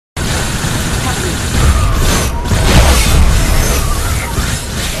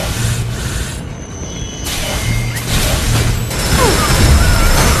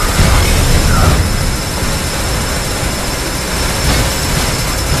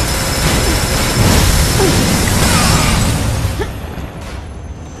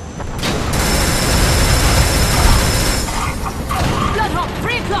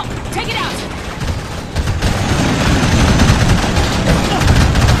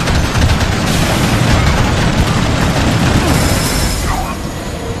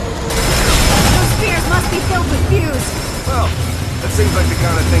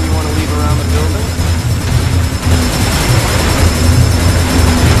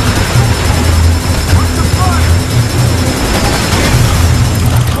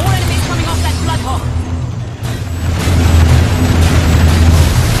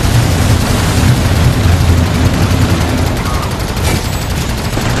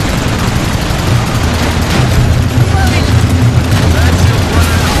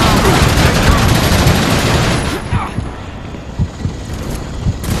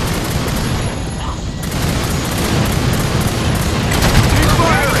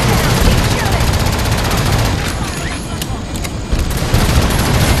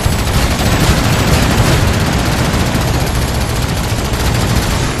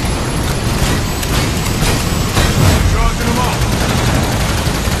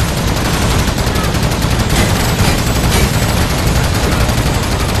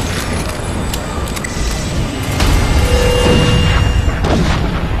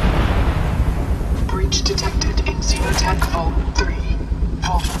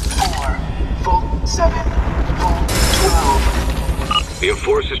7, Vault 12. The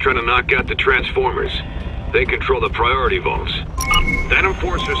Enforcer's trying to knock out the Transformers. They control the priority vaults. That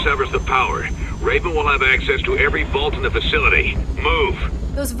Enforcer severs the power. Raven will have access to every vault in the facility. Move!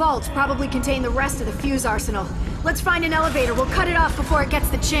 Those vaults probably contain the rest of the fuse arsenal. Let's find an elevator. We'll cut it off before it gets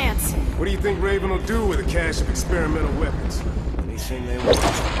the chance. What do you think Raven will do with a cache of experimental weapons? Anything they want.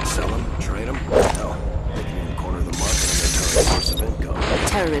 Sell them, trade them. Hell, they can even corner the market and make her a source of income.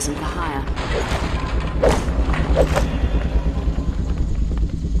 Terrorism for hire.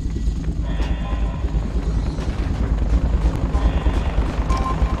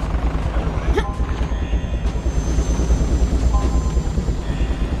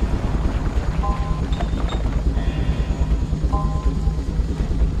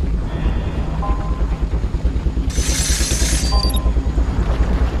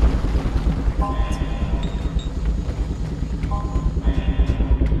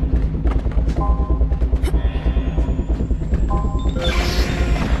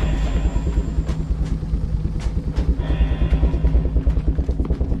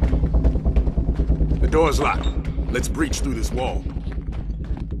 Door's locked. Let's breach through this wall.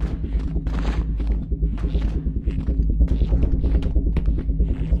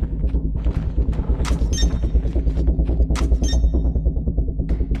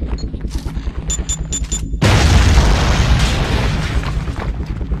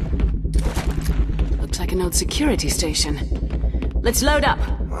 Looks like an old security station. Let's load up.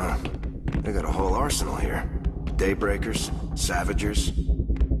 Wow. They got a whole arsenal here. Daybreakers, Savagers.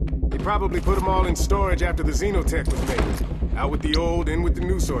 They probably put them all in storage after the Xenotech was made. Out with the old, in with the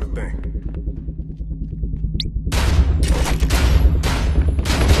new sort of thing.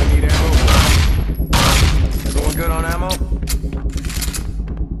 I need ammo. Everyone good on ammo?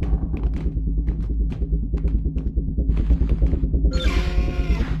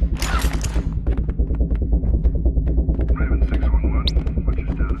 Raven 611, what's your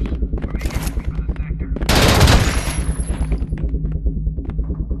status? Are you keeping me for the sector?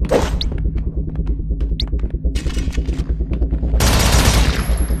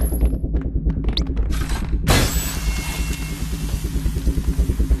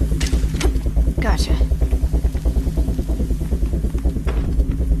 Gotcha.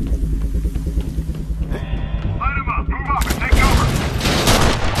 Line him up, move up and take over!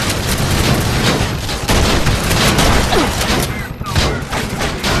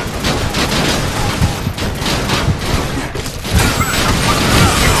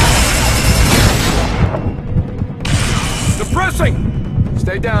 Suppressing!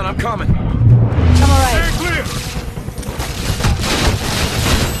 Stay down, I'm coming. I'm alright. Stay clear!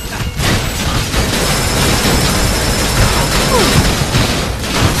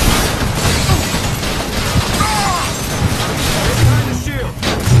 Behind the shield.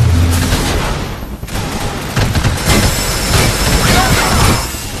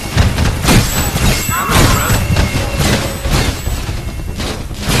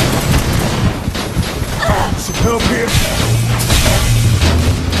 Some help here.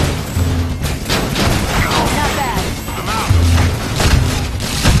 Not bad. I'm out!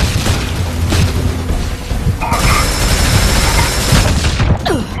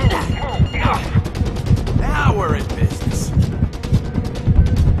 Now we're in business.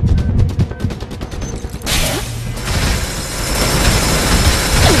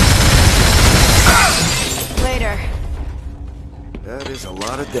 Later. That is a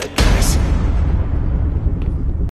lot of dead guys.